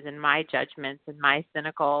prejudices and my judgments and my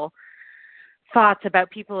cynical thoughts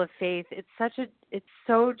about people of faith, it's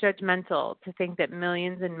so judgmental to think that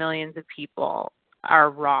millions and millions of people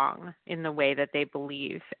are wrong in the way that they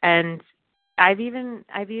believe. And I've even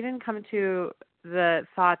come to the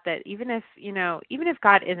thought that even if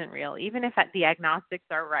God isn't real, even if the agnostics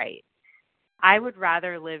are right, I would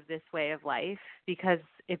rather live this way of life because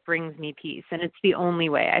it brings me peace, and it's the only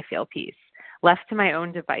way I feel peace. Left to my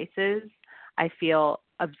own devices, I feel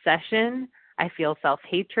obsession, I feel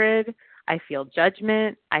self-hatred, I feel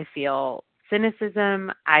judgment, I feel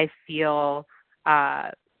cynicism, I feel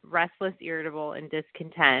restless, irritable, and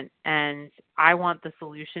discontent, and I want the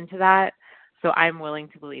solution to that, so I'm willing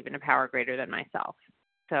to believe in a power greater than myself.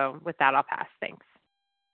 So with that, I'll pass. Thanks.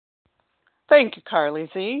 Thank you, Carly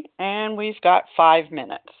Z. And we've got 5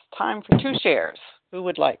 minutes. Time for 2 shares. Who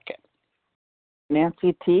would like it?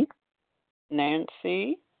 Nancy T.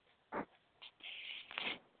 Nancy.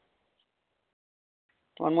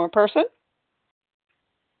 One more person?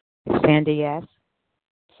 Sandy S.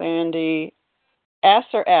 Sandy S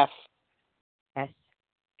or F? S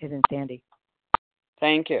isn't Sandy.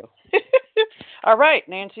 Thank you. All right,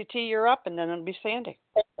 Nancy T., you're up, and then it'll be Sandy.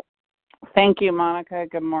 Thank you, Monica.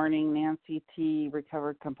 Good morning. Nancy T.,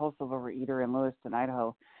 recovered compulsive overeater in Lewiston,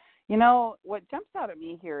 Idaho. You know, what jumps out at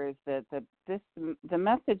me here is that the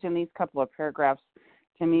message in these couple of paragraphs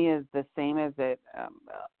to me is the same as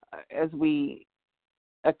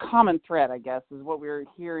a common thread, I guess, is what we're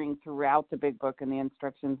hearing throughout the Big Book and the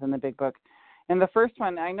instructions in the Big Book. And the first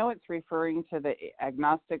one, I know it's referring to the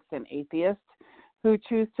agnostics and atheists who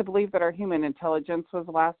choose to believe that our human intelligence was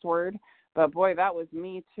the last word. But boy, that was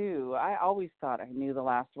me too. I always thought I knew the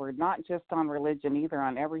last word, not just on religion, either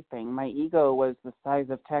on everything. My ego was the size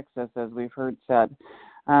of Texas, as we've heard said.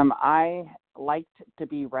 I liked to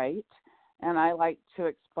be right, and I liked to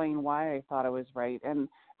explain why I thought I was right. And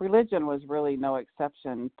religion was really no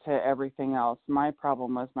exception to everything else. My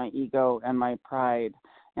problem was my ego and my pride,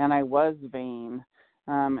 and I was vain.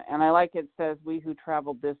 And I like it says, we who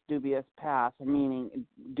traveled this dubious path, meaning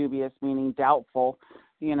dubious, meaning doubtful,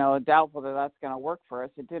 doubtful that that's going to work for us.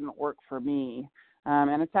 It didn't work for me.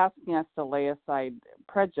 And it's asking us to lay aside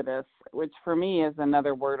prejudice, which for me is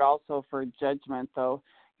another word also for judgment, though.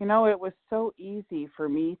 It was so easy for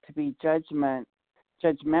me to be judgmental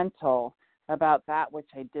about that which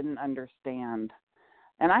I didn't understand.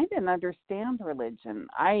 And I didn't understand religion.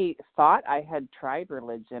 I thought I had tried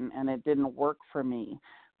religion, and it didn't work for me.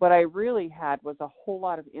 What I really had was a whole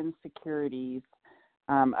lot of insecurities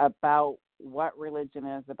about what religion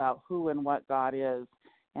is, about who and what God is.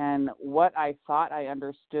 And what I thought I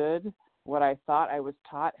understood, what I thought I was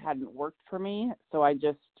taught hadn't worked for me. So I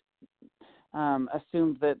just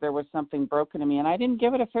assumed that there was something broken in me. And I didn't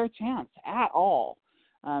give it a fair chance at all.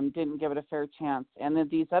 Didn't give it a fair chance. And then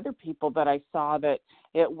these other people that I saw that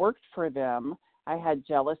it worked for them, I had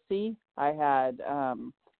jealousy. I had,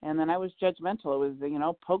 and then I was judgmental. It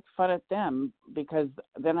was, poke fun at them, because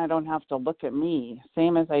then I don't have to look at me,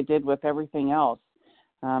 same as I did with everything else.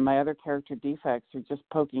 My other character defects are just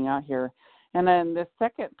poking out here. And then the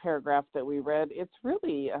second paragraph that we read, it's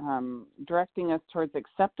really directing us towards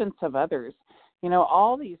acceptance of others.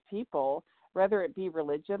 All these people, whether it be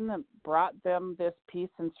religion that brought them this peace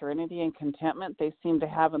and serenity and contentment they seem to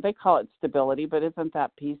have, and they call it stability, but isn't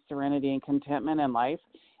that peace, serenity, and contentment in life?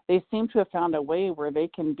 They seem to have found a way where they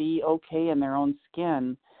can be okay in their own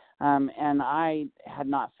skin. And I had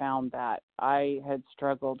not found that. I had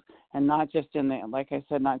struggled, and not just in the, like I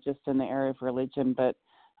said, not just in the area of religion, but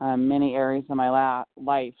many areas of my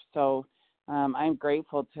life. So I'm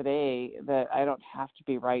grateful today that I don't have to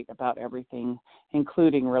be right about everything,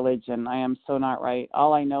 including religion. I am so not right.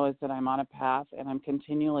 All I know is that I'm on a path, and I'm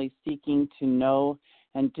continually seeking to know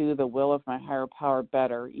and do the will of my higher power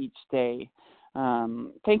better each day.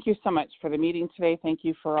 Thank you so much for the meeting today. Thank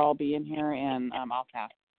you for all being here, and I'll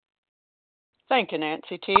pass. Thank you,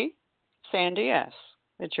 Nancy T. Sandy S.,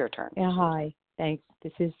 it's your turn. Yeah, hi. Thanks.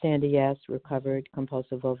 This is Sandy S., recovered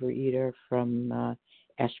compulsive overeater from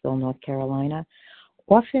Asheville, North Carolina.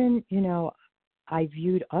 Often, I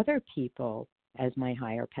viewed other people as my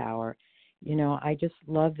higher power. I just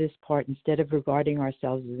love this part. Instead of regarding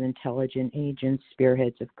ourselves as intelligent agents,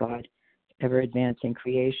 spearheads of God, ever advancing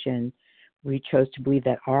creation, we chose to believe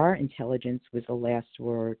that our intelligence was the last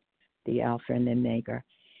word, the Alpha and the Omega.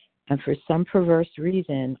 And for some perverse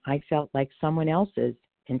reason, I felt like someone else's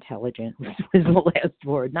intelligence was the last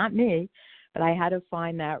word, not me, but I had to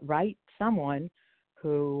find that right someone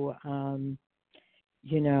who, who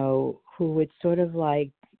would sort of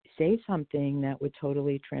like say something that would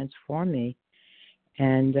totally transform me.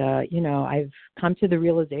 And, I've come to the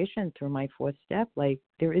realization through my fourth step, like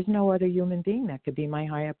there is no other human being that could be my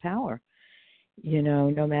higher power.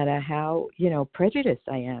 No matter how, prejudiced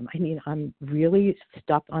I am. I mean, I'm really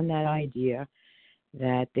stuck on that idea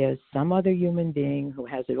that there's some other human being who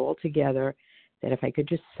has it all together, that if I could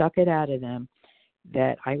just suck it out of them,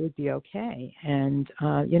 that I would be okay. And,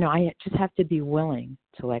 I just have to be willing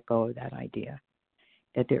to let go of that idea,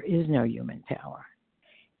 that there is no human power,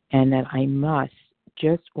 and that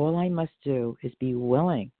all I must do is be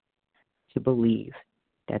willing to believe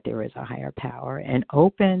that there is a higher power and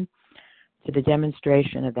open to the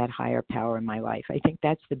demonstration of that higher power in my life. I think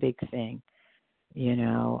that's the big thing.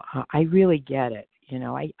 I really get it.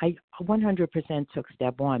 I 100% took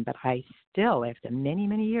step one, but I still, after many,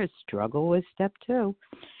 many years, struggle with step two.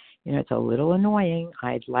 It's a little annoying.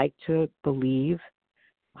 I'd like to believe.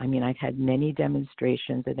 I mean, I've had many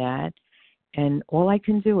demonstrations of that. And all I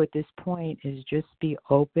can do at this point is just be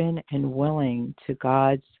open and willing to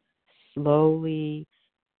God's slowly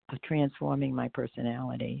transforming my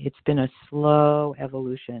personality. It's been a slow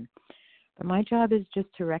evolution, But my job is just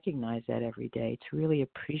to recognize that every day, to really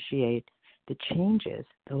appreciate the changes,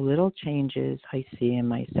 the little changes I see in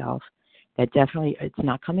myself. That definitely, it's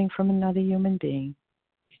not coming from another human being.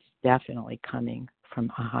 It's definitely coming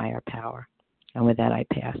from a higher power. And with that, I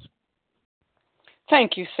pass.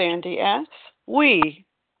 Thank you, Sandy S. We,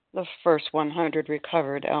 the first 100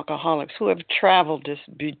 recovered alcoholics who have traveled this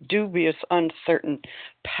dubious, uncertain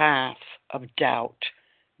path of doubt,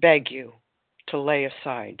 beg you to lay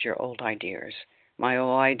aside your old ideas. My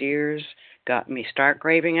old ideas got me stark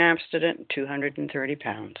raving abstinent and 230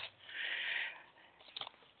 pounds.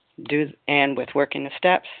 And with working the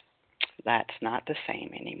steps, that's not the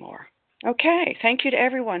same anymore. Okay, thank you to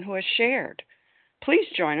everyone who has shared. Please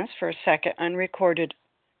join us for a second unrecorded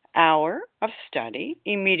hour of study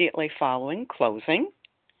immediately following closing.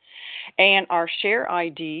 And our share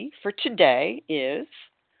ID for today is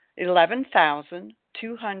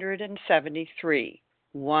 11,273,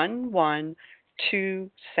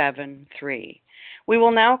 11273. We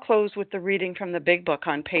will now close with the reading from the Big Book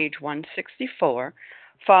on page 164,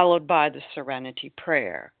 followed by the Serenity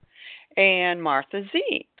Prayer. And Martha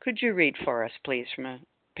Z., could you read for us, please, from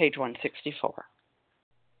page 164?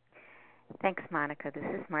 Thanks, Monica. This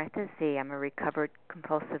is Martha Z. I'm a recovered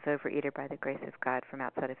compulsive overeater by the grace of God from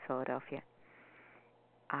outside of Philadelphia.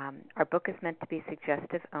 Our book is meant to be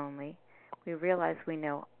suggestive only. We realize we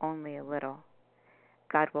know only a little.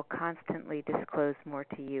 God will constantly disclose more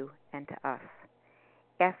to you and to us.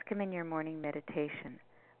 Ask Him in your morning meditation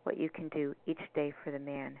what you can do each day for the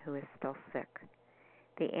man who is still sick.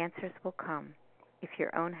 The answers will come if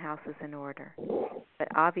your own house is in order, but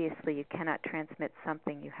obviously you cannot transmit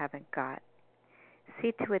something you haven't got.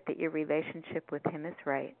 See to it that your relationship with Him is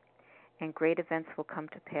right, and great events will come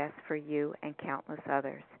to pass for you and countless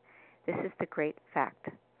others. This is the great fact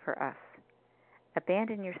for us.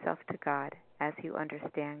 Abandon yourself to God as you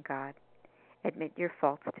understand God. Admit your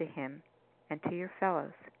faults to Him and to your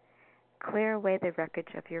fellows. Clear away the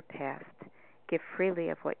wreckage of your past. Give freely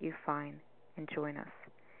of what you find, and join us.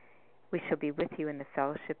 We shall be with you in the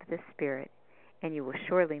fellowship of the Spirit, and you will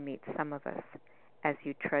surely meet some of us as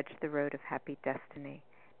you trudge the road of happy destiny.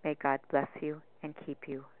 May God bless you and keep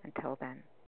you until then.